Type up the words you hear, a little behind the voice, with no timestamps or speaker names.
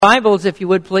Bibles, if you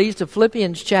would please, to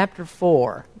Philippians chapter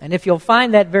 4. And if you'll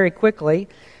find that very quickly,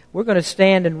 we're going to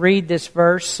stand and read this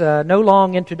verse. No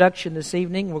long introduction this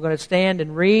evening. We're going to stand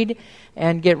and read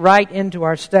and get right into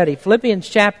our study. Philippians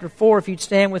chapter 4, if you'd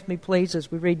stand with me, please,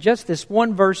 as we read just this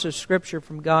one verse of Scripture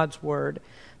from God's Word.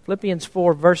 Philippians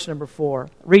 4, verse number 4.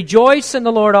 Rejoice in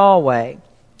the Lord always,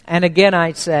 and again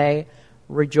I say,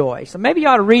 rejoice. So maybe you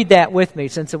ought to read that with me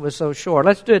since it was so short.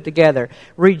 Let's do it together.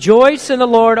 Rejoice in the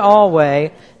Lord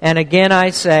always, and again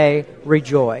I say,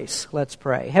 rejoice. Let's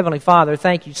pray. Heavenly Father,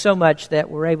 thank you so much that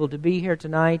we're able to be here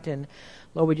tonight, and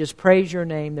Lord, we just praise your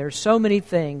name. There's so many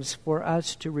things for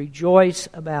us to rejoice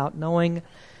about, knowing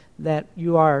that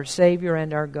you are our Savior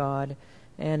and our God.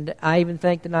 And I even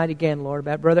thank tonight again, Lord,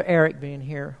 about Brother Eric being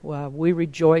here. Well, we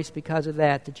rejoice because of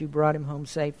that you brought him home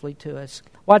safely to us.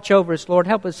 Watch over us, Lord.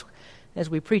 Help us as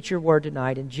we preach your word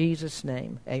tonight. In Jesus'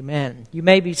 name, amen. You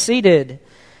may be seated.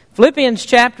 Philippians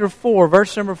chapter 4,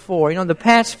 verse number 4. The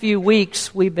past few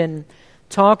weeks we've been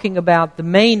talking about the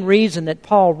main reason that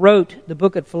Paul wrote the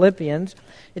book of Philippians.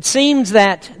 It seems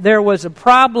that there was a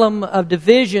problem of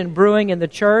division brewing in the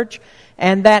church,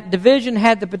 and that division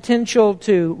had the potential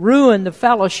to ruin the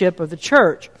fellowship of the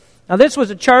church. Now, this was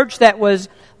a church that was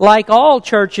like all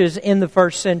churches in the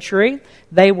first century.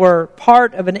 They were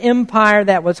part of an empire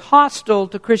that was hostile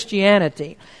to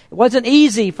Christianity. It wasn't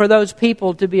easy for those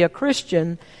people to be a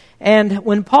Christian. And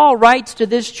when Paul writes to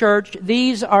this church,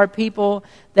 these are people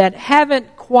that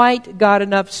haven't quite got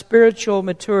enough spiritual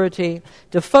maturity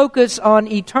to focus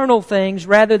on eternal things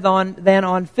rather than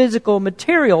on physical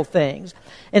material things.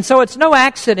 And so it's no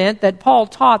accident that Paul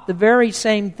taught the very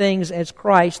same things as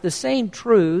Christ, the same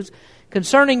truths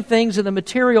concerning things in the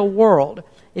material world.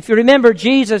 If you remember,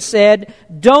 Jesus said,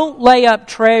 don't lay up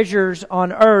treasures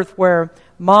on earth where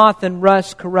moth and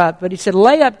rust corrupt, but he said,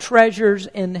 lay up treasures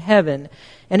in heaven.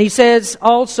 And he says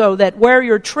also that where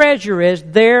your treasure is,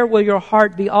 there will your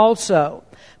heart be also.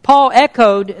 Paul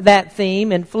echoed that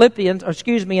theme in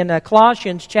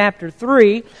Colossians chapter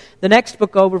 3, the next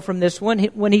book over from this one,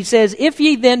 when he says, if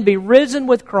ye then be risen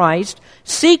with Christ,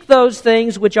 seek those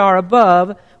things which are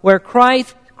above, where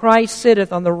Christ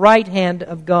sitteth on the right hand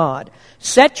of God.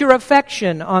 Set your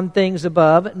affection on things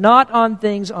above, not on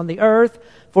things on the earth,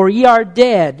 for ye are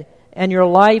dead, and your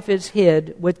life is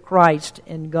hid with Christ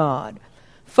in God.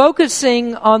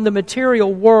 Focusing on the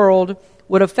material world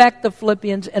would affect the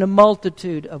Philippians in a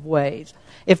multitude of ways.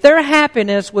 If their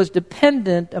happiness was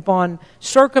dependent upon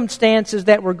circumstances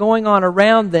that were going on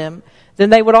around them, then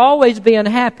they would always be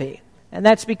unhappy. And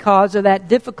that's because of that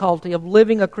difficulty of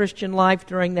living a Christian life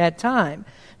during that time.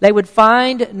 They would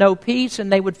find no peace and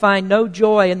they would find no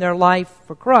joy in their life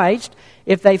for Christ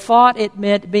if they thought it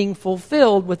meant being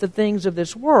fulfilled with the things of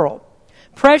this world.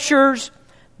 Pressures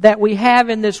that we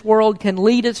have in this world can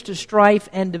lead us to strife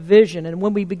and division. And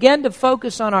when we begin to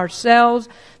focus on ourselves,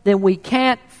 then we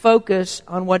can't focus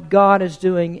on what God is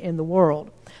doing in the world.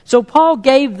 So Paul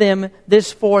gave them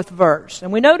this fourth verse.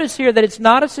 And we notice here that it's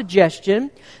not a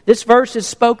suggestion. This verse is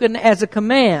spoken as a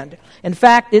command. In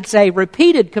fact, it's a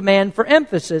repeated command for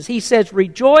emphasis. He says,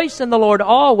 rejoice in the Lord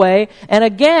always, and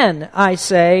again I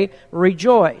say,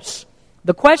 rejoice.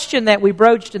 The question that we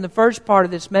broached in the first part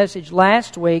of this message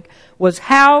last week was,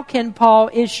 how can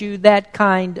Paul issue that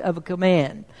kind of a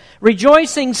command?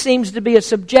 Rejoicing seems to be a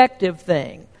subjective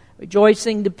thing.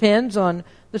 Rejoicing depends on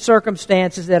the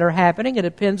circumstances that are happening. It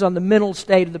depends on the mental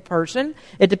state of the person.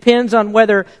 It depends on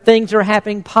whether things are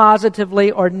happening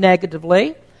positively or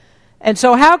negatively. And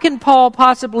so how can Paul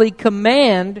possibly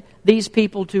command these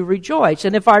people to rejoice?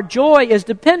 And if our joy is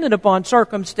dependent upon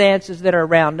circumstances that are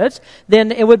around us,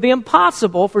 then it would be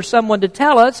impossible for someone to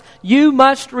tell us, you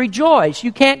must rejoice.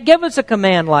 You can't give us a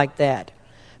command like that.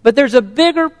 But there's a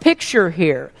bigger picture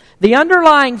here. The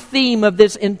underlying theme of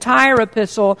this entire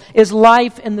epistle is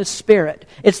life in the Spirit.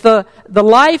 It's the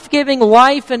life-giving,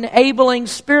 life-enabling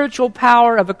spiritual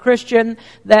power of a Christian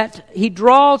that he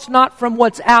draws not from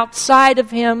what's outside of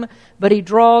him, but he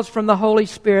draws from the Holy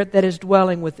Spirit that is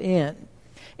dwelling within.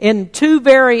 In two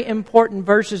very important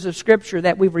verses of Scripture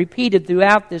that we've repeated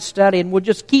throughout this study, and we'll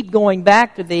just keep going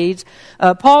back to these,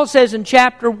 Paul says in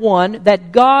chapter 1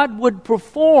 that God would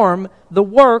perform the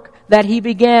work that He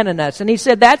began in us. And he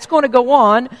said that's going to go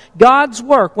on, God's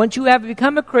work. Once you have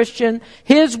become a Christian,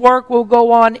 His work will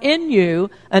go on in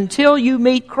you until you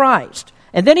meet Christ.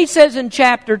 And then he says in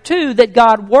chapter 2 that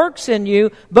God works in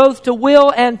you both to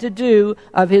will and to do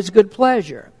of His good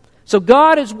pleasure. So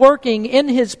God is working in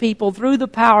His people through the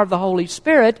power of the Holy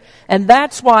Spirit, and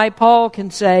that's why Paul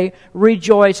can say,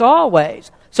 rejoice always.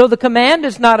 So the command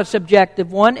is not a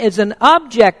subjective one, it's an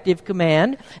objective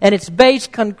command, and it's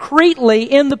based concretely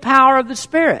in the power of the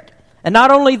Spirit. And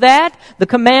not only that, the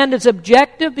command is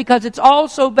objective because it's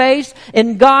also based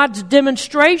in God's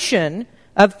demonstration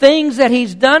of things that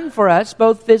He's done for us,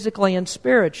 both physically and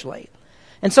spiritually.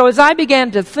 And so as I began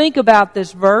to think about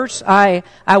this verse, I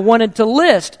wanted to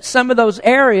list some of those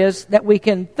areas that we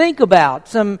can think about,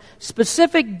 some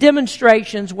specific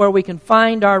demonstrations where we can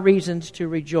find our reasons to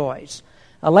rejoice.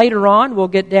 Later on, we'll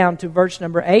get down to verse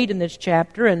number 8 in this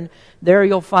chapter, and there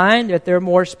you'll find that there are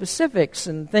more specifics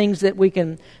and things that we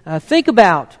can think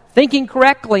about. Thinking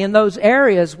correctly in those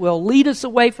areas will lead us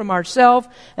away from ourselves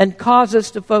and cause us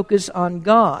to focus on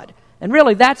God. And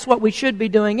really, that's what we should be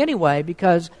doing anyway,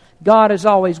 because God is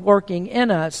always working in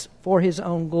us for His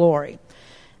own glory.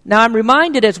 Now, I'm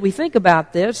reminded as we think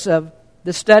about this of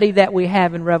the study that we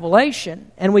have in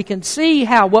Revelation, and we can see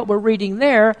how what we're reading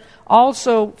there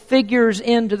also figures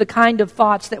into the kind of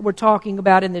thoughts that we're talking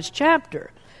about in this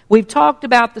chapter. We've talked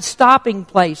about the stopping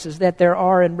places that there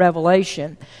are in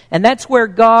Revelation, and that's where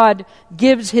God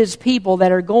gives His people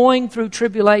that are going through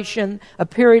tribulation a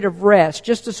period of rest,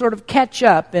 just to sort of catch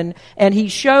up, and He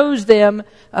shows them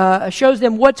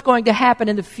what's going to happen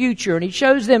in the future, and He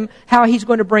shows them how He's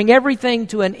going to bring everything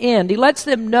to an end. He lets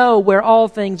them know where all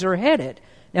things are headed.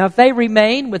 Now, if they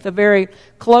remain with a very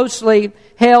closely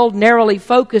held, narrowly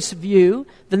focused view,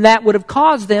 then that would have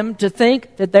caused them to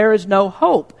think that there is no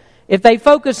hope. If they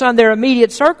focus on their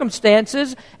immediate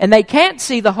circumstances and they can't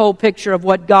see the whole picture of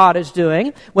what God is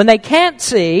doing, when they can't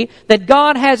see that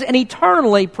God has an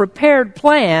eternally prepared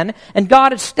plan and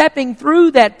God is stepping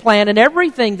through that plan in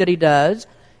everything that He does,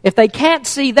 if they can't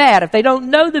see that, if they don't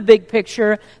know the big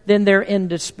picture, then they're in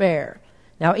despair.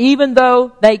 Now, even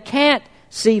though they can't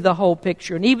see the whole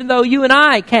picture, and even though you and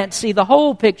I can't see the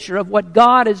whole picture of what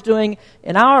God is doing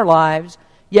in our lives,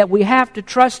 yet we have to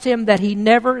trust Him that He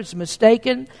never is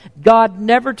mistaken. God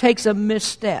never takes a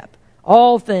misstep.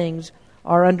 All things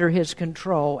are under His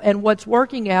control. And what's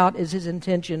working out is His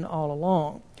intention all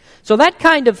along. So that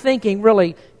kind of thinking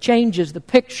really changes the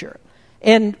picture.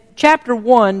 In chapter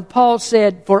 1, Paul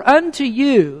said, "For unto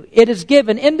you it is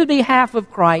given in the behalf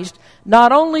of Christ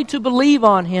not only to believe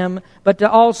on Him, but to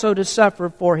also to suffer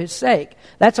for His sake."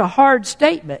 That's a hard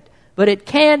statement, but it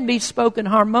can be spoken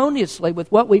harmoniously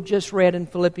with what we've just read in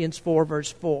Philippians 4,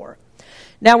 verse 4.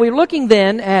 Now, we're looking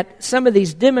then at some of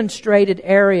these demonstrated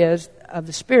areas of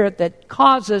the Spirit that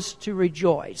cause us to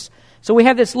rejoice. So we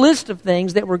have this list of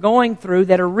things that we're going through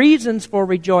that are reasons for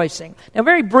rejoicing. Now,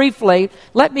 very briefly,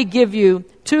 let me give you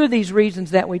two of these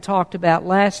reasons that we talked about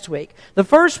last week. The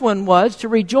first one was to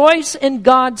rejoice in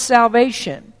God's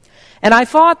salvation. And I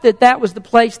thought that that was the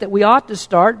place that we ought to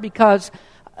start, because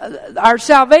our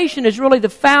salvation is really the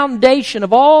foundation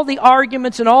of all the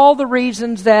arguments and all the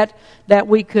reasons that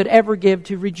we could ever give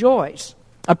to rejoice.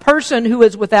 A person who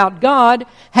is without God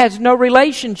has no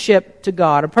relationship to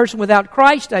God. A person without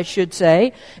Christ, I should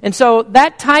say. And so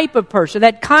that type of person,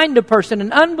 that kind of person,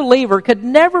 an unbeliever, could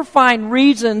never find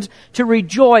reasons to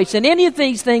rejoice in any of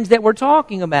these things that we're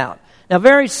talking about. Now,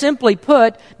 very simply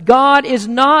put, God is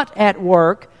not at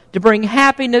work to bring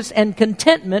happiness and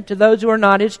contentment to those who are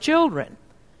not His children.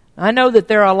 I know that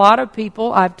there are a lot of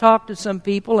people, I've talked to some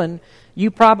people, and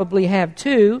you probably have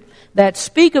too, that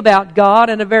speak about God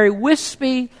in a very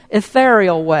wispy,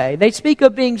 ethereal way. They speak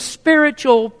of being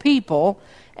spiritual people,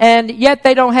 and yet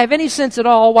they don't have any sense at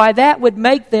all why that would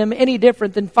make them any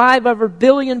different than 5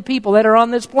 billion people that are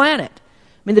on this planet.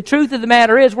 I mean, the truth of the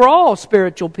matter is we're all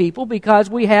spiritual people because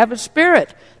we have a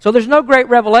spirit. So there's no great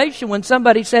revelation when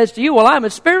somebody says to you, "Well, I'm a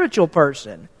spiritual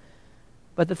person."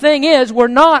 But the thing is, we're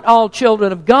not all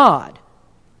children of God.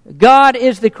 God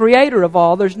is the creator of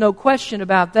all. There's no question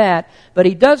about that. But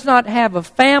He does not have a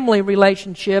family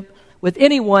relationship with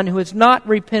anyone who has not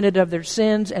repented of their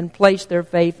sins and placed their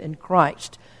faith in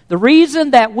Christ. The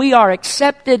reason that we are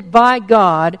accepted by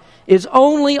God is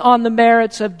only on the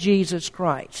merits of Jesus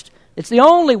Christ. It's the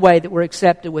only way that we're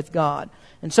accepted with God.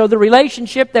 And so the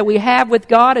relationship that we have with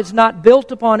God is not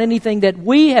built upon anything that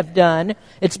we have done.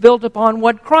 It's built upon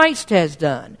what Christ has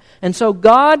done. And so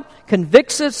God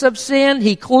convicts us of sin,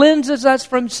 He cleanses us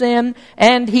from sin,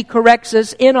 and He corrects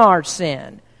us in our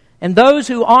sin. And those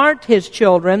who aren't His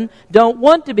children don't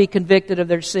want to be convicted of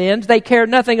their sins. They care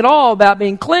nothing at all about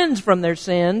being cleansed from their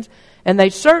sins, and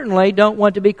they certainly don't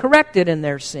want to be corrected in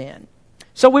their sin.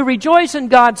 So we rejoice in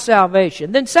God's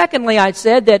salvation. Then secondly, I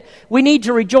said that we need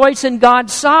to rejoice in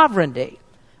God's sovereignty.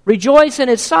 Rejoice in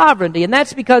His sovereignty, and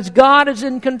that's because God is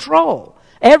in control.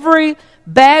 Every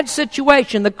bad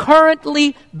situation, the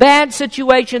currently bad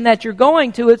situation that you're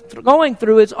going through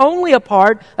is only a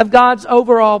part of God's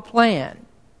overall plan.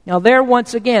 Now there,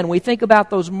 once again, we think about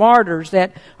those martyrs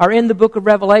that are in the book of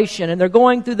Revelation, and they're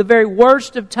going through the very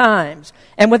worst of times.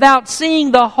 And without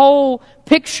seeing the whole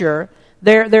picture,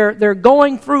 they're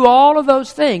going through all of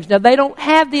those things. Now they don't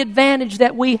have the advantage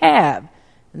that we have,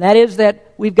 and that is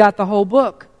that we've got the whole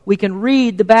book. We can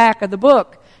read the back of the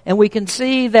book, and we can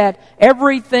see that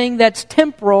everything that's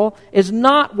temporal is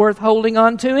not worth holding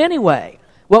on to anyway.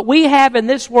 What we have in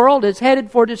this world is headed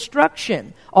for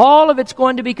destruction. All of it's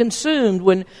going to be consumed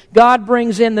when God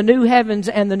brings in the new heavens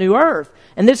and the new earth.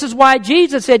 And this is why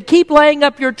Jesus said, keep laying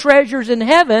up your treasures in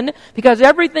heaven, because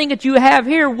everything that you have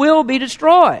here will be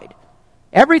destroyed.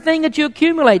 Everything that you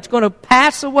accumulate is going to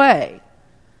pass away.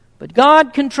 But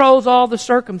God controls all the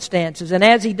circumstances, and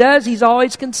as He does, He's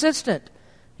always consistent.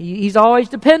 He's always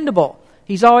dependable.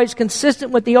 He's always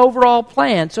consistent with the overall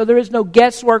plan. So there is no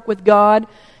guesswork with God.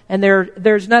 And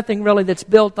there's nothing really that's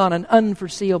built on an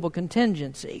unforeseeable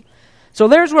contingency. So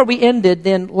there's where we ended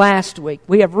then last week.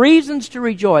 We have reasons to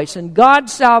rejoice in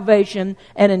God's salvation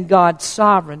and in God's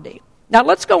sovereignty. Now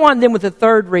let's go on then with the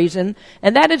third reason,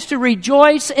 and that is to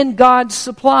rejoice in God's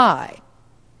supply.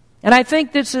 And I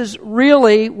think this is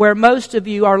really where most of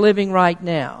you are living right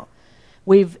now.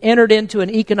 We've entered into an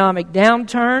economic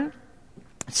downturn.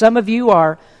 Some of you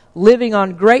are living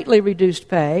on greatly reduced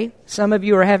pay. Some of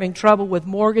you are having trouble with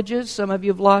mortgages. Some of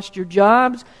you have lost your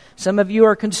jobs. Some of you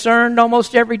are concerned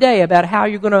almost every day about how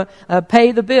you're going to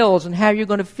pay the bills and how you're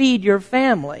going to feed your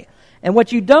family. And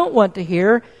what you don't want to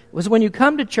hear was when you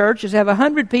come to church is have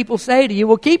 100 people say to you,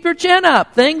 well, keep your chin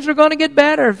up. Things are going to get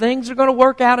better. Things are going to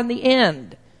work out in the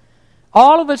end.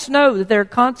 All of us know that there are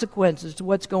consequences to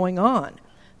what's going on.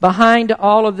 Behind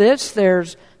all of this,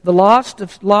 there's the loss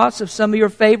of some of your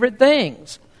favorite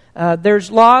things. There's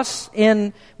loss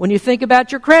in when you think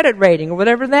about your credit rating or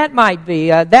whatever that might be.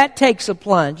 That takes a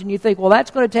plunge, and you think, well, that's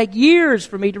going to take years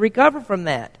for me to recover from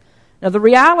that. Now, the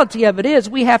reality of it is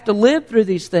we have to live through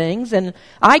these things, and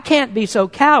I can't be so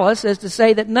callous as to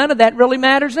say that none of that really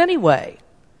matters anyway.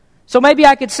 So maybe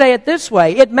I could say it this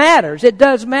way. It matters. It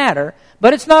does matter,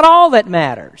 but it's not all that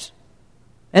matters.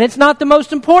 And it's not the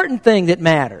most important thing that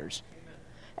matters.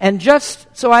 And just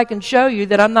so I can show you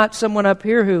that I'm not someone up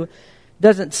here who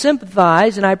doesn't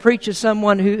sympathize, and I preach to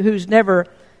someone who's never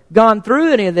gone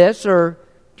through any of this, or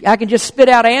I can just spit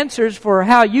out answers for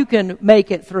how you can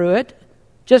make it through it.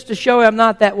 Just to show I'm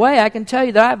not that way, I can tell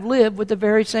you that I've lived with the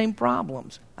very same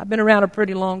problems. I've been around a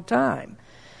pretty long time.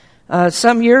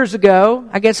 Some years ago,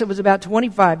 I guess it was about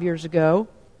 25 years ago,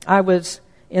 I was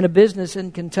in a business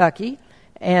in Kentucky,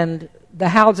 and the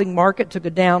housing market took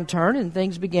a downturn, and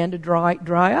things began to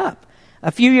dry up.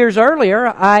 A few years earlier,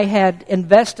 I had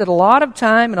invested a lot of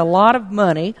time and a lot of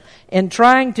money in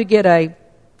trying to get a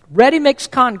ready-mix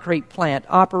concrete plant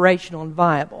operational and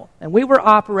viable. And we were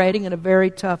operating in a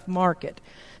very tough market.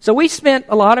 So we spent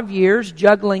a lot of years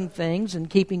juggling things and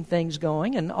keeping things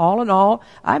going. And all in all,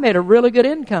 I made a really good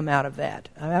income out of that.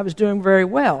 I was doing very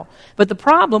well. But the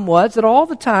problem was that all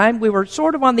the time we were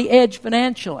sort of on the edge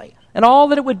financially. And all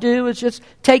that it would do is just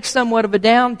take somewhat of a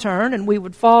downturn, and we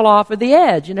would fall off of the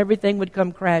edge, and everything would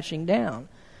come crashing down.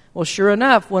 Well, sure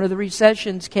enough, one of the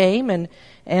recessions came, and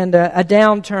a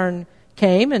downturn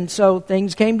came, and so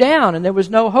things came down, and there was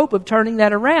no hope of turning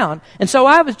that around. And so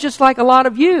I was just like a lot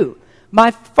of you.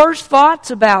 My first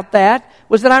thoughts about that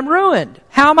was that I'm ruined.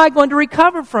 How am I going to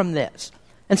recover from this?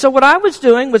 And so what I was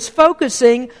doing was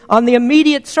focusing on the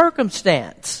immediate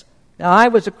circumstance. Now, I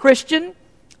was a Christian.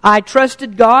 I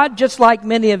trusted God just like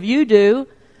many of you do,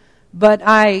 but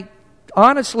I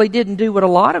honestly didn't do what a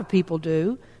lot of people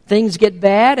do. Things get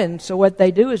bad, and so what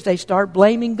they do is they start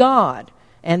blaming God.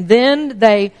 And then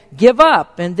they give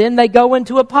up, and then they go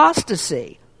into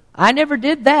apostasy. I never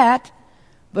did that,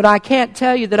 but I can't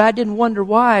tell you that I didn't wonder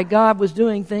why God was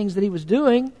doing things that He was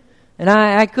doing, and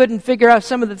I couldn't figure out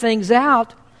some of the things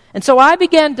out. And so I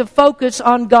began to focus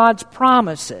on God's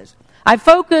promises. I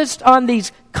focused on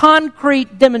these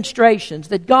concrete demonstrations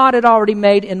that God had already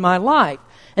made in my life.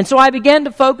 And so I began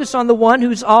to focus on the one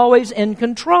who's always in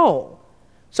control.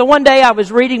 So one day I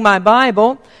was reading my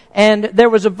Bible, and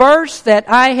there was a verse that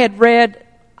I had read,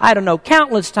 I don't know,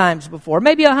 countless times before,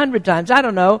 maybe 100 times. I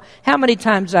don't know how many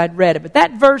times I'd read it. But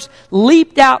that verse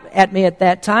leaped out at me at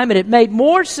that time, and it made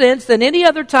more sense than any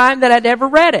other time that I'd ever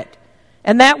read it.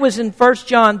 And that was in 1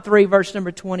 John 3, verse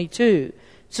number 22.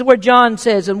 So where John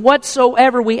says, and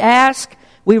whatsoever we ask,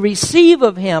 we receive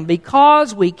of Him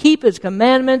because we keep His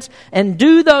commandments and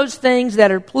do those things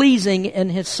that are pleasing in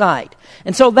His sight.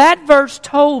 And so that verse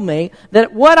told me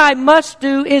that what I must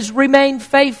do is remain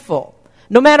faithful.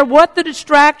 No matter what the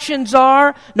distractions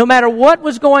are, no matter what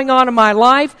was going on in my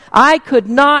life, I could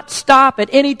not stop at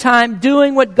any time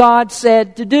doing what God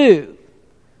said to do.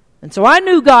 And so I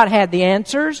knew God had the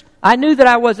answers. I knew that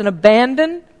I wasn't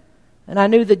abandoned, and I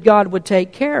knew that God would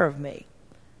take care of me.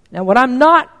 Now, what I'm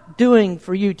not doing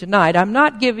for you tonight, I'm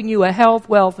not giving you a health,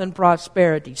 wealth, and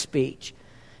prosperity speech.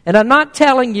 And I'm not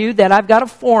telling you that I've got a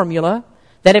formula,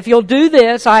 that if you'll do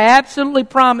this, I absolutely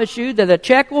promise you that a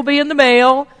check will be in the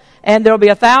mail, and there'll be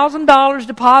 $1,000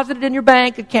 deposited in your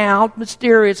bank account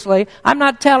mysteriously. I'm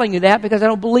not telling you that because I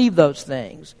don't believe those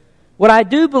things. What I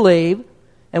do believe,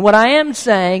 and what I am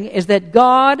saying, is that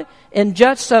God, in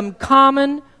just some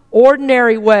common,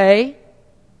 ordinary way,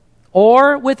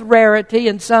 or with rarity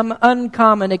in some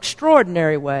uncommon,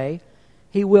 extraordinary way,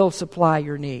 He will supply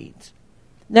your needs.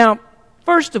 Now,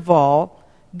 first of all,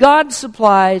 God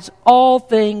supplies all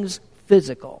things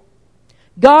physical.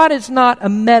 God is not a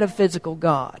metaphysical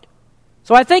God.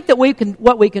 So I think that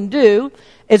what we can do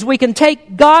is we can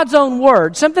take God's own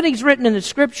word, something He's written in the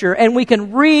Scripture, and we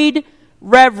can read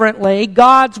reverently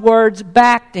God's words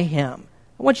back to Him.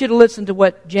 I want you to listen to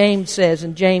what James says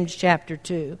in James chapter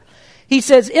 2. He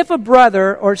says, "If a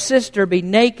brother or sister be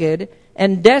naked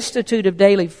and destitute of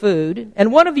daily food,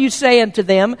 and one of you say unto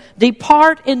them,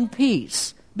 Depart in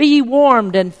peace, be ye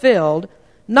warmed and filled,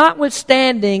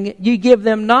 notwithstanding ye give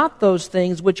them not those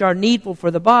things which are needful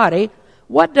for the body,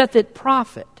 what doth it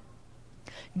profit?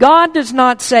 God does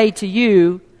not say to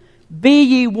you, Be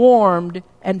ye warmed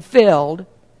and filled,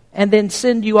 and then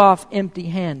send you off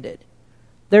empty-handed."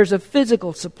 There's a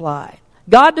physical supply.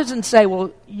 God doesn't say,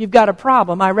 well, you've got a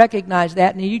problem, I recognize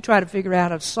that, and you try to figure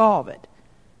out how to solve it.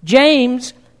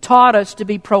 James taught us to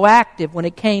be proactive when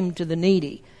it came to the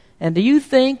needy. And do you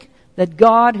think that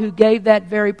God, who gave that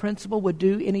very principle, would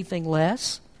do anything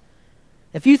less?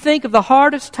 If you think of the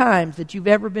hardest times that you've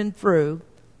ever been through,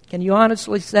 can you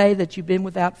honestly say that you've been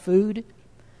without food?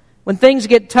 When things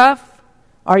get tough,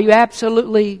 are you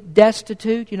absolutely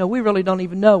destitute? You know, we really don't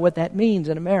even know what that means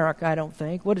in America, I don't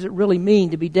think. What does it really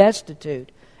mean to be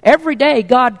destitute? Every day,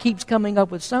 God keeps coming up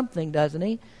with something, doesn't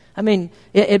He? I mean,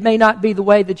 it may not be the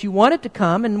way that you want it to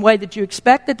come and the way that you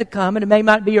expect it to come, and it may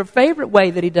not be your favorite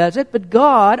way that He does it, but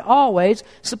God always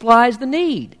supplies the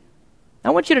need.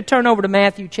 I want you to turn over to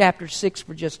Matthew chapter 6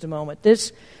 for just a moment.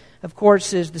 This, of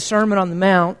course, is the Sermon on the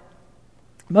Mount.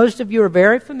 Most of you are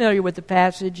very familiar with the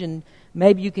passage, and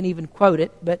maybe you can even quote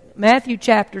it. But Matthew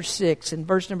chapter 6 and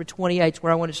verse number 28 is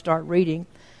where I want to start reading.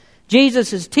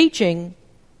 Jesus is teaching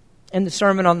in the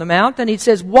Sermon on the Mount, and He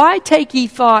says, "Why take ye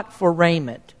thought for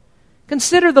raiment?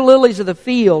 Consider the lilies of the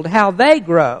field, how they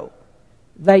grow.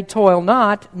 They toil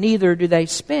not, neither do they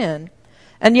spin.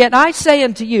 And yet I say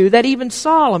unto you that even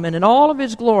Solomon in all of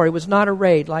his glory was not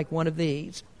arrayed like one of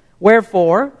these.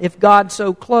 Wherefore, if God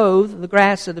so clothe the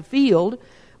grass of the field,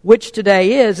 which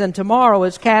today is and tomorrow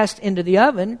is cast into the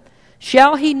oven,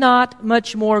 shall He not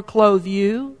much more clothe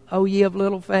you, O ye of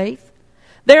little faith?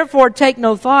 Therefore take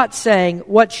no thought, saying,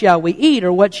 What shall we eat,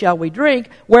 or what shall we drink?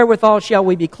 Wherewithal shall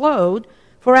we be clothed?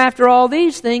 For after all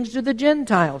these things do the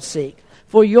Gentiles seek.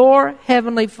 For your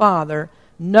heavenly Father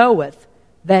knoweth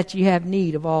that ye have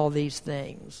need of all these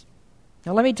things."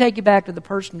 Now let me take you back to the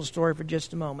personal story for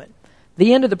just a moment.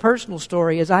 The end of the personal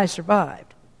story is I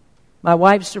survived. My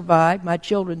wife survived. My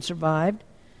children survived.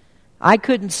 I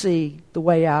couldn't see the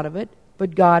way out of it,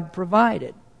 but God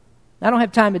provided. I don't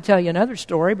have time to tell you another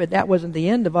story, but that wasn't the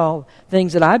end of all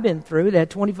things that I've been through.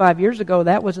 That 25 years ago,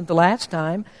 that wasn't the last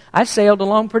time. I sailed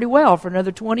along pretty well for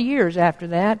another 20 years after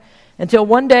that, until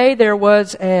one day there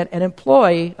was an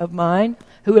employee of mine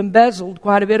who embezzled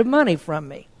quite a bit of money from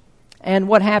me. And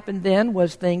what happened then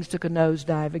was things took a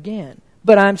nosedive again.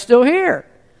 But I'm still here.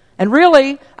 And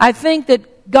really, I think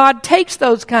that God takes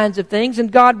those kinds of things,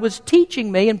 and God was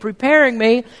teaching me and preparing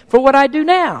me for what I do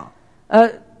now.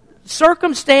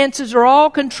 Circumstances are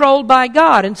all controlled by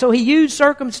God, and so He used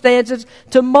circumstances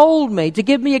to mold me, to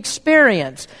give me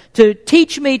experience, to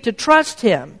teach me to trust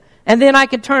Him. And then I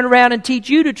can turn around and teach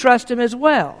you to trust Him as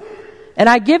well. And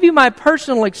I give you my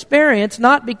personal experience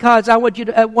not because I want you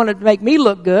to want to make me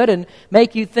look good and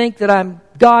make you think that I'm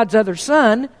God's other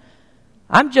son.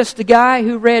 I'm just a guy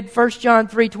who read 1 John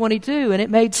 3:22, and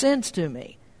it made sense to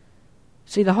me.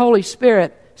 See, the Holy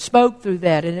Spirit spoke through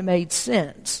that, and it made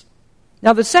sense.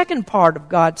 Now, the second part of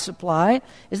God's supply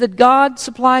is that God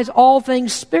supplies all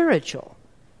things spiritual.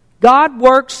 God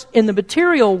works in the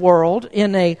material world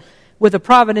with a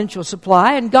providential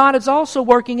supply, and God is also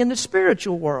working in the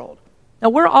spiritual world. Now,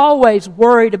 we're always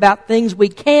worried about things we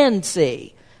can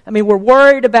see. I mean, we're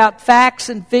worried about facts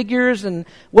and figures and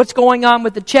what's going on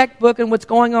with the checkbook and what's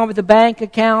going on with the bank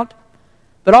account.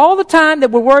 But all the time that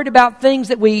we're worried about things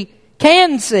that we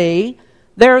can see,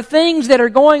 there are things that are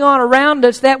going on around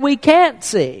us that we can't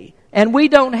see, and we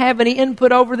don't have any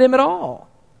input over them at all.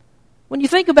 When you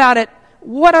think about it,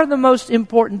 what are the most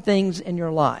important things in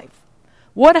your life?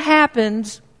 What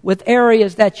happens with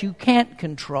areas that you can't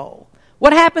control?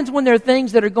 What happens when there are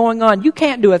things that are going on? You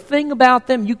can't do a thing about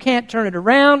them. You can't turn it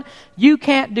around. You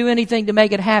can't do anything to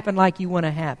make it happen like you want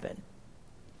to happen.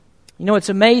 You know, it's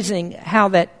amazing how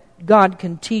that God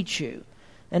can teach you,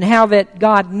 and how that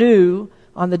God knew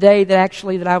on the day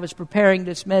that I was preparing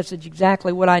this message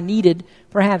exactly what I needed,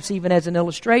 perhaps even as an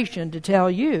illustration, to tell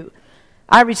you.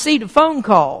 I received a phone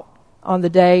call on the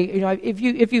day. You know, if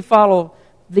you follow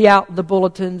the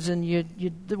bulletins and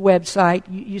the website,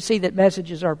 you see that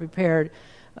messages are prepared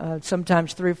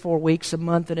sometimes 3 or 4 weeks, a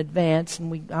month in advance,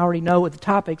 and I already know what the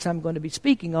topics I'm going to be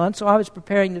speaking on, so I was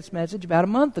preparing this message about a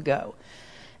month ago.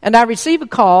 And I received a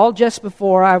call just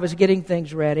before I was getting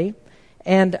things ready,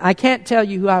 and I can't tell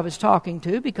you who I was talking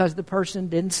to because the person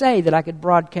didn't say that I could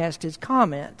broadcast his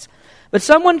comments. But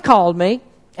someone called me,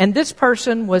 and this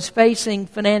person was facing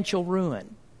financial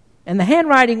ruin. And the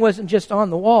handwriting wasn't just on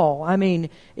the wall. I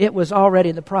mean, it was already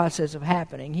in the process of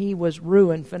happening. He was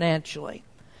ruined financially.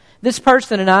 This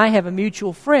person and I have a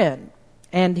mutual friend,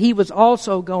 and he was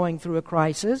also going through a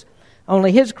crisis,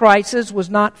 only his crisis was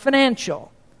not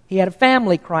financial. He had a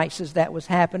family crisis that was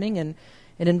happening, and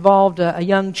it involved a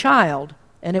young child,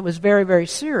 and it was very, very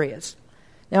serious.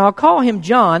 Now, I'll call him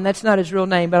John. That's not his real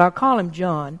name, but I'll call him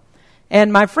John.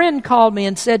 And my friend called me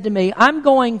and said to me, I'm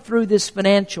going through this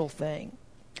financial thing.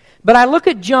 But I look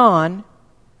at John,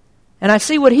 and I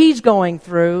see what he's going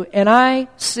through, and I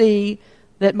see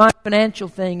that my financial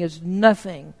thing is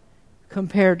nothing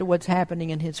compared to what's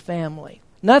happening in his family.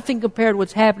 Nothing compared to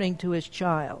what's happening to his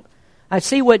child. I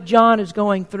see what John is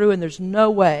going through, and there's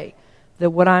no way that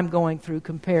what I'm going through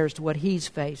compares to what he's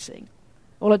facing.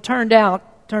 Well, it turns out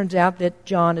that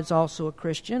John is also a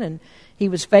Christian, and he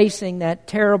was facing that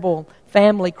terrible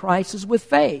family crisis with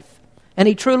faith. And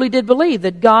he truly did believe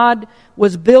that God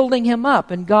was building him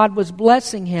up, and God was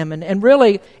blessing him. And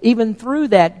really, even through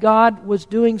that, God was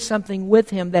doing something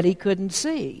with him that he couldn't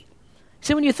see.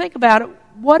 See, when you think about it,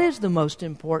 what is the most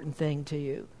important thing to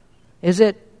you? Is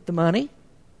it the money?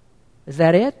 Is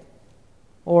that it?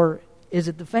 Or is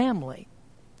it the family?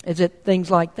 Is it things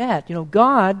like that? You know,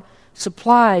 God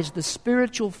supplies the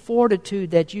spiritual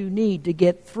fortitude that you need to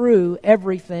get through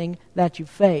everything that you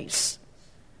face.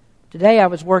 Today I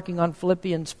was working on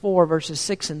Philippians 4, verses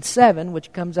 6 and 7,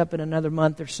 which comes up in another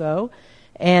month or so.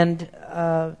 And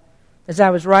as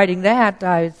I was writing that,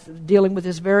 I was dealing with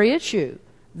this very issue,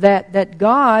 that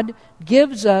God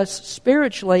gives us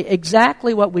spiritually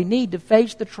exactly what we need to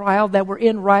face the trial that we're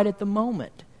in right at the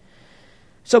moment.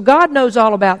 So God knows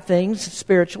all about things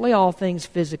spiritually, all things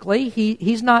physically.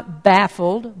 He's not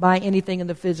baffled by anything in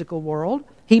the physical world.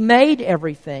 He made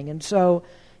everything, and so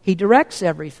He directs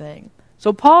everything.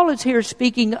 So Paul is here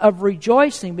speaking of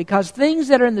rejoicing because things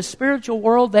that are in the spiritual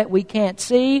world that we can't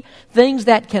see, things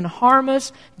that can harm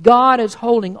us, God is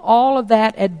holding all of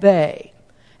that at bay.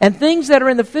 And things that are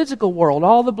in the physical world,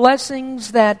 all the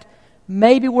blessings that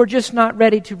maybe we're just not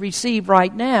ready to receive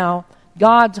right now,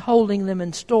 God's holding them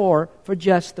in store for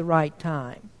just the right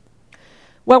time.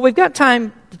 Well, we've got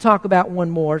time to talk about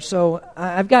one more, so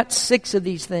I've got 6 of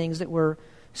these things that we're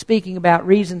speaking about,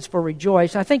 reasons for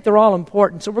rejoice. I think they're all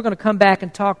important, so we're going to come back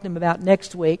and talk to them about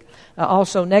next week,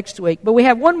 also next week. But we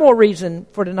have one more reason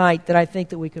for tonight that I think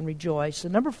that we can rejoice.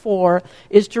 And number 4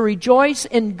 is to rejoice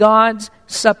in God's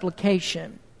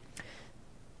supplication.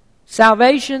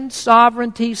 Salvation,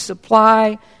 sovereignty,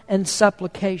 supply, and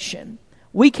supplication.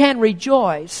 We can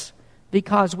rejoice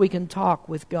because we can talk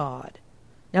with God.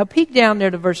 Now peek down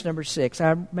there to verse number 6.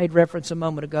 I made reference a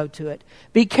moment ago to it.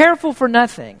 Be careful for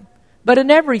nothing, but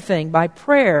in everything by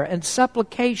prayer and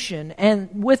supplication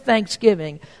and with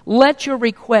thanksgiving, let your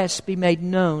requests be made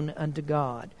known unto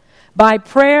God. By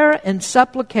prayer and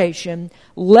supplication,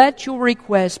 let your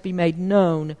requests be made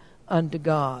known unto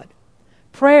God.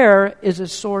 Prayer is a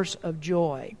source of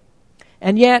joy.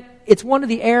 And yet, it's one of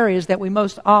the areas that we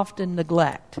most often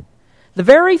neglect. The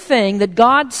very thing that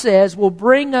God says will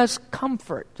bring us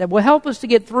comfort, that will help us to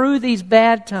get through these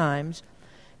bad times,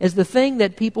 is the thing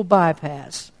that people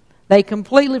bypass. They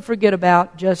completely forget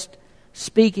about just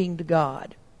speaking to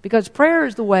God. Because prayer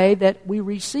is the way that we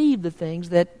receive the things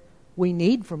that we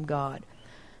need from God.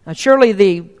 Now, surely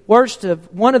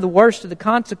one of the worst of the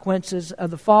consequences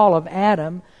of the fall of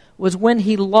Adam was when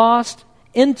he lost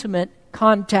intimate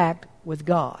contact with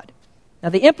God. Now,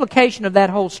 the implication of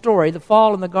that whole story, the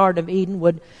fall in the Garden of Eden,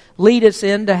 would lead us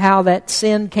into how that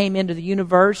sin came into the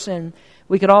universe, and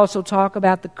we could also talk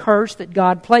about the curse that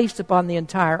God placed upon the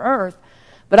entire earth.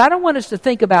 But I don't want us to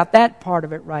think about that part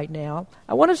of it right now.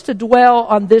 I want us to dwell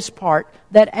on this part,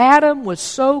 that Adam was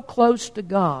so close to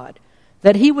God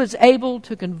that he was able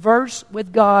to converse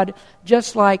with God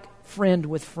just like friend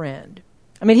with friend.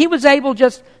 I mean, he was able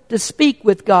just to speak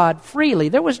with God freely.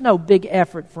 There was no big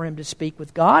effort for him to speak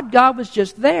with God. God was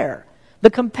just there. The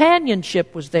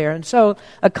companionship was there. And so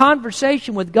a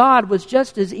conversation with God was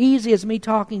just as easy as me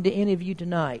talking to any of you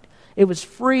tonight. It was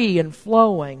free and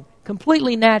flowing,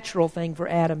 completely natural thing for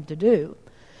Adam to do.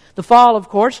 The fall, of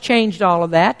course, changed all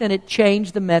of that, and it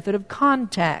changed the method of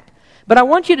contact. But I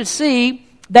want you to see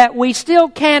that we still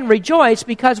can rejoice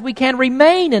because we can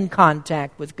remain in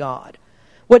contact with God.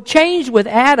 What changed with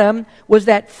Adam was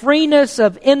that freeness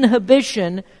of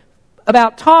inhibition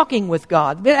about talking with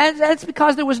God. That's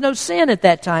because there was no sin at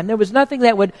that time. There was nothing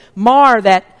that would mar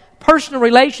that personal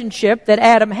relationship that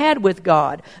Adam had with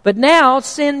God. But now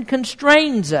sin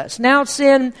constrains us. Now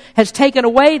sin has taken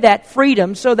away that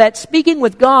freedom so that speaking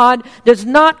with God does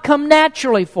not come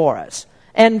naturally for us.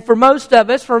 And for most of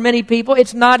us, for many people,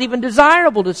 it's not even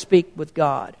desirable to speak with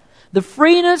God. The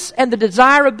freeness and the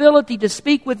desirability to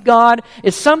speak with God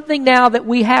is something now that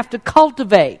we have to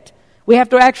cultivate. We have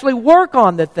to actually work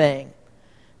on the thing.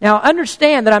 Now,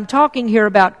 understand that I'm talking here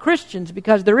about Christians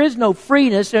because there is no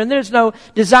freeness and there's no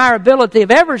desirability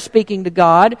of ever speaking to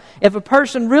God if a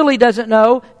person really doesn't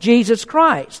know Jesus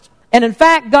Christ. And in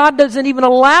fact, God doesn't even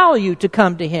allow you to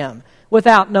come to Him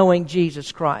without knowing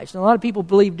Jesus Christ. And a lot of people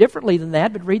believe differently than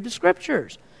that, but read the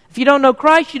Scriptures. If you don't know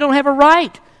Christ, you don't have a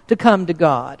right to come to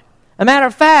God. A matter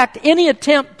of fact, any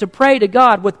attempt to pray to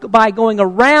God by going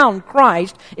around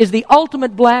Christ is the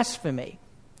ultimate blasphemy.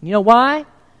 You know why?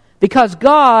 Because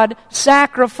God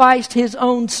sacrificed His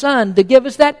own Son to give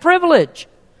us that privilege.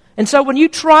 And so when you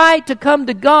try to come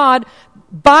to God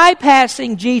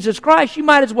bypassing Jesus Christ, you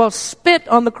might as well spit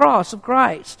on the cross of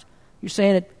Christ. You're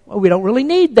saying, well, we don't really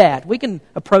need that. We can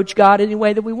approach God any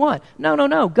way that we want.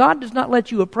 No. God does not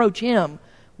let you approach Him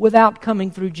without coming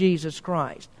through Jesus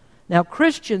Christ. Now,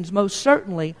 Christians most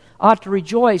certainly ought to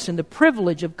rejoice in the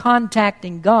privilege of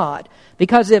contacting God,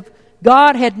 because if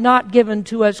God had not given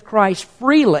to us Christ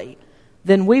freely,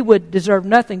 then we would deserve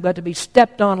nothing but to be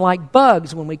stepped on like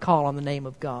bugs when we call on the name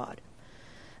of God.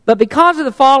 But because of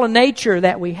the fallen nature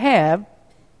that we have,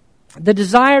 the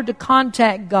desire to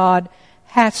contact God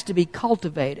has to be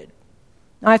cultivated.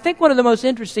 Now, I think one of the most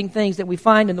interesting things that we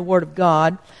find in the Word of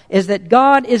God is that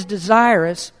God is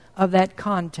desirous of that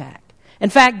contact. In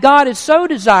fact, God is so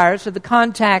desirous of the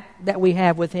contact that we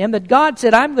have with Him that God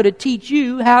said, I'm going to teach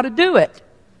you how to do it.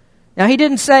 Now, He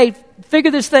didn't say, figure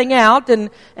this thing out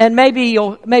and maybe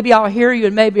I'll hear you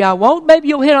and maybe I won't. Maybe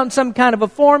you'll hit on some kind of a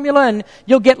formula and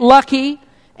you'll get lucky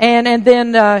and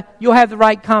then you'll have the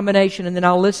right combination and then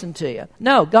I'll listen to you.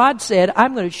 No, God said,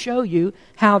 I'm going to show you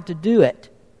how to do it.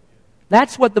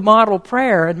 That's what the model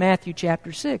prayer in Matthew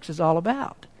chapter 6 is all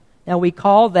about. Now, we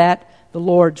call that the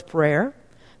Lord's Prayer.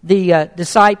 The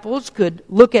disciples could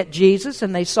look at Jesus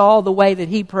and they saw the way that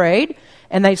He prayed,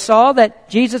 and they saw that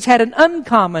Jesus had an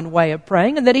uncommon way of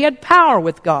praying and that He had power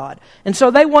with God. And so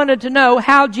they wanted to know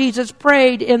how Jesus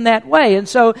prayed in that way. And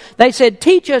so they said,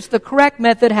 teach us the correct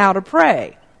method how to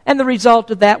pray. And the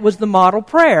result of that was the model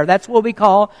prayer. That's what we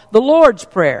call the Lord's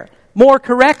Prayer. More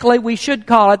correctly, we should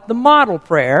call it the model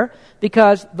prayer,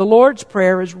 because the Lord's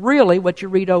Prayer is really what you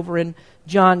read over in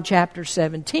John chapter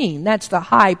 17. That's the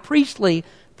high priestly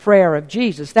prayer of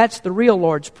Jesus. That's the real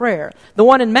Lord's Prayer. The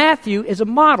one in Matthew is a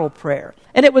model prayer,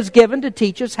 and it was given to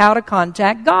teach us how to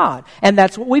contact God. And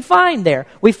that's what we find there.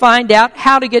 We find out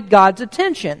how to get God's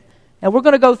attention. Now, we're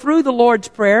going to go through the Lord's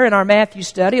Prayer in our Matthew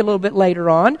study a little bit later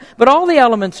on, but all the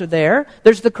elements are there.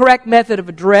 There's the correct method of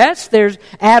address, there's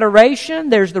adoration,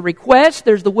 there's the request,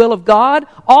 there's the will of God.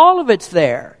 All of it's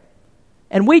there.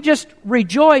 And we just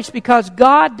rejoice because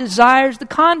God desires the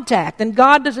contact, and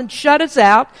God doesn't shut us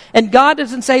out, and God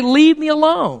doesn't say, leave me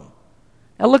alone.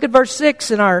 Now look at verse 6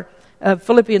 in our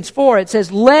Philippians 4. It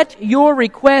says, let your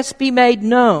requests be made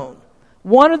known.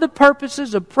 One of the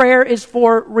purposes of prayer is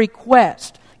for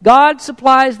request. God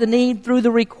supplies the need through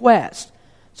the request.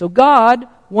 So God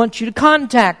wants you to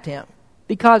contact Him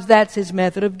because that's His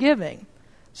method of giving.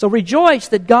 So rejoice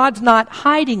that God's not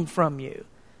hiding from you.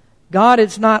 God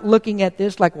is not looking at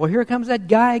this like, well, here comes that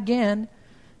guy again.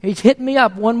 He's hitting me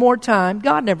up one more time.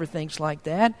 God never thinks like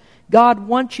that. God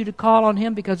wants you to call on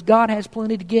Him because God has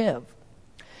plenty to give.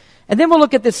 And then we'll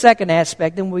look at the second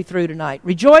aspect, then we'll be through tonight.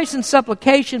 Rejoice in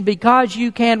supplication because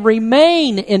you can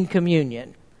remain in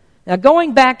communion. Now,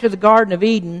 going back to the Garden of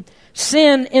Eden,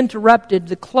 sin interrupted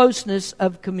the closeness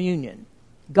of communion.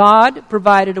 God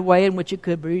provided a way in which it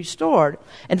could be restored.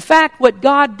 In fact, what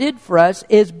God did for us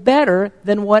is better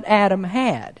than what Adam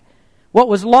had. What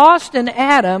was lost in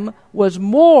Adam was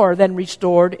more than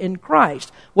restored in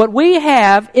Christ. What we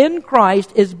have in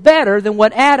Christ is better than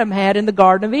what Adam had in the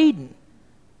Garden of Eden.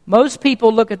 Most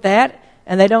people look at that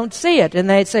and they don't see it. And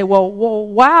they say, well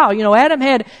wow, Adam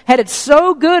had it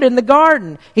so good in the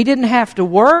garden. He didn't have to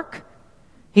work.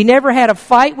 He never had a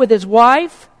fight with his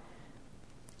wife.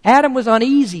 Adam was on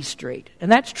easy street.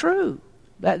 And that's true.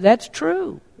 That's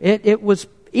true. It was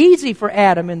easy for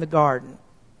Adam in the garden.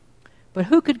 But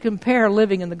who could compare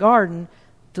living in the garden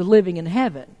to living in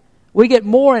heaven? We get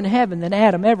more in heaven than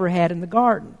Adam ever had in the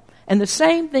garden. And the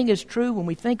same thing is true when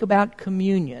we think about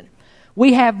communion.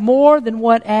 We have more than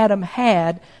what Adam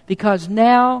had because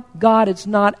now God is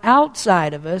not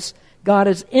outside of us, God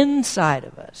is inside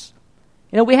of us.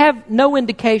 We have no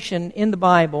indication in the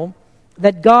Bible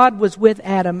that God was with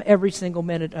Adam every single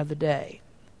minute of the day.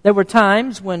 There were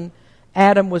times when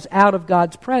Adam was out of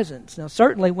God's presence. Now,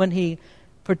 certainly when he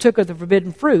partook of the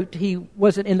forbidden fruit, he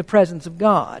wasn't in the presence of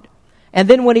God. And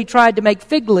then when he tried to make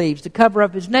fig leaves to cover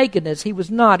up his nakedness, he was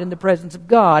not in the presence of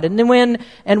God. And then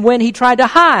when he tried to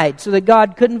hide so that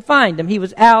God couldn't find him, he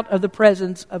was out of the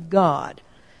presence of God.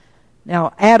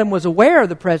 Now, Adam was aware of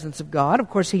the presence of God. Of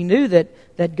course, he knew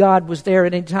that God was there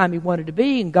at any time he wanted to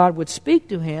be, and God would speak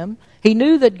to him. He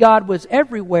knew that God was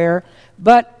everywhere,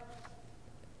 but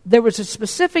there was a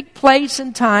specific place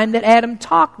and time that Adam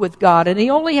talked with God, and he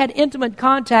only had intimate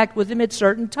contact with him at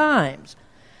certain times.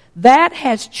 That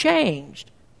has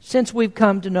changed since we've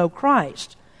come to know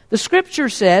Christ. The Scripture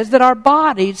says that our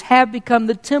bodies have become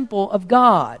the temple of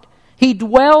God. He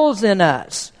dwells in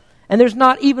us, and there's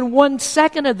not even 1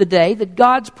 second of the day that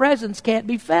God's presence can't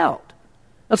be felt.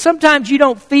 Now, sometimes you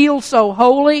don't feel so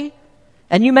holy,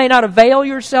 and you may not avail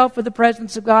yourself of the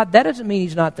presence of God. That doesn't mean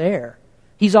He's not there.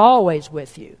 He's always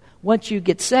with you. Once you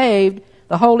get saved,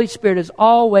 the Holy Spirit is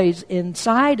always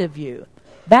inside of you.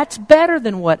 That's better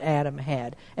than what Adam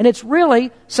had. And it's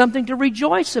really something to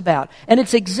rejoice about. And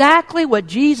it's exactly what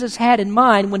Jesus had in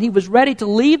mind when He was ready to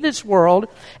leave this world.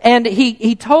 And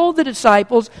He told the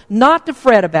disciples not to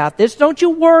fret about this. Don't you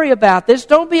worry about this.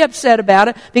 Don't be upset about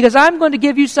it, because I'm going to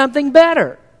give you something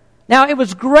better. Now, it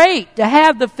was great to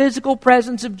have the physical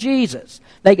presence of Jesus.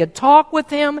 They could talk with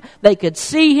Him, they could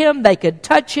see Him, they could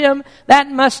touch Him. That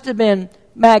must have been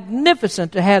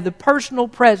magnificent to have the personal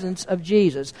presence of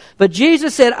Jesus. But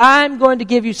Jesus said, I'm going to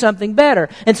give you something better.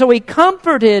 And so He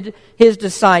comforted His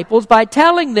disciples by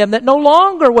telling them that no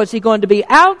longer was He going to be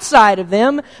outside of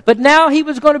them, but now He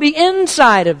was going to be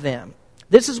inside of them.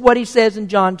 This is what He says in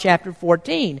John chapter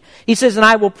 14. He says, and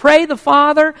I will pray the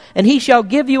Father, and He shall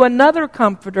give you another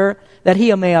Comforter, that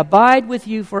He may abide with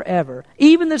you forever.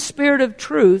 Even the Spirit of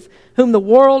truth, whom the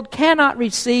world cannot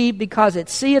receive, because it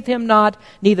seeth Him not,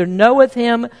 neither knoweth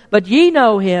Him. But ye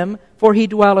know Him, for He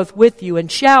dwelleth with you,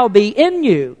 and shall be in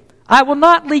you. I will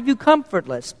not leave you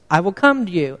comfortless. I will come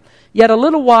to you. Yet a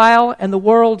little while, and the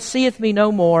world seeth me no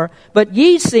more. But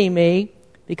ye see me,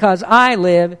 because I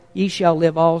live, ye shall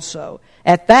live also.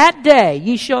 At that day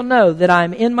ye shall know that I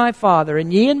am in my Father,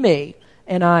 and ye in me,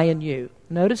 and I in you.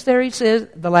 Notice there He says,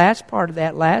 the last part of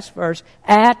that last verse,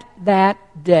 at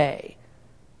that day.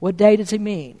 What day does He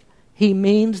mean? He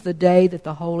means the day that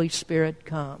the Holy Spirit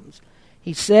comes.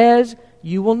 He says,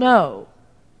 you will know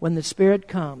when the Spirit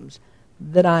comes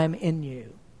that I am in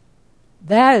you.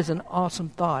 That is an awesome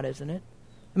thought, isn't it?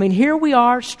 I mean, here we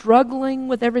are struggling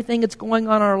with everything that's going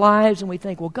on in our lives, and we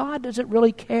think, well, God doesn't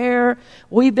really care.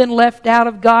 We've been left out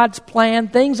of God's plan.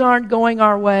 Things aren't going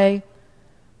our way.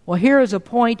 Well, here is a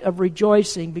point of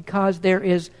rejoicing, because there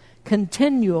is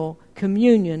continual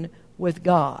communion with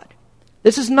God.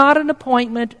 This is not an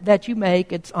appointment that you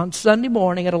make. It's on Sunday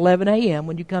morning at 11 a.m.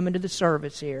 when you come into the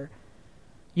service here.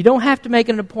 You don't have to make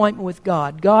an appointment with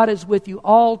God. God is with you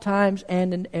all times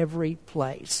and in every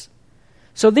place.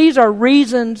 So these are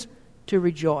reasons to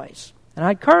rejoice. And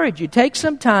I encourage you, take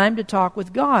some time to talk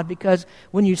with God, because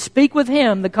when you speak with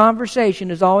Him, the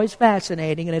conversation is always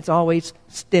fascinating and it's always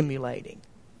stimulating.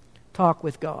 Talk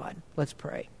with God. Let's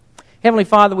pray. Heavenly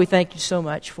Father, we thank you so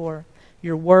much for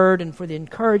your word and for the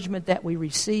encouragement that we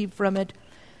receive from it.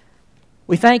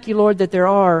 We thank you, Lord, that there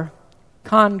are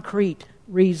concrete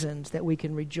reasons that we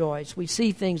can rejoice. We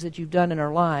see things that you've done in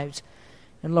our lives.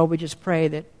 And Lord, we just pray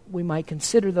that we might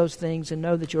consider those things and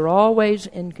know that you're always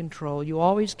in control. You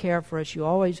always care for us. You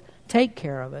always take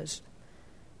care of us.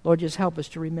 Lord, just help us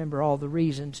to remember all the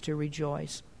reasons to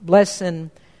rejoice. Bless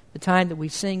in the time that we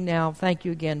sing now. Thank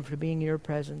you again for being in your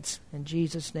presence. In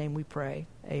Jesus' name we pray.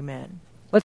 Amen.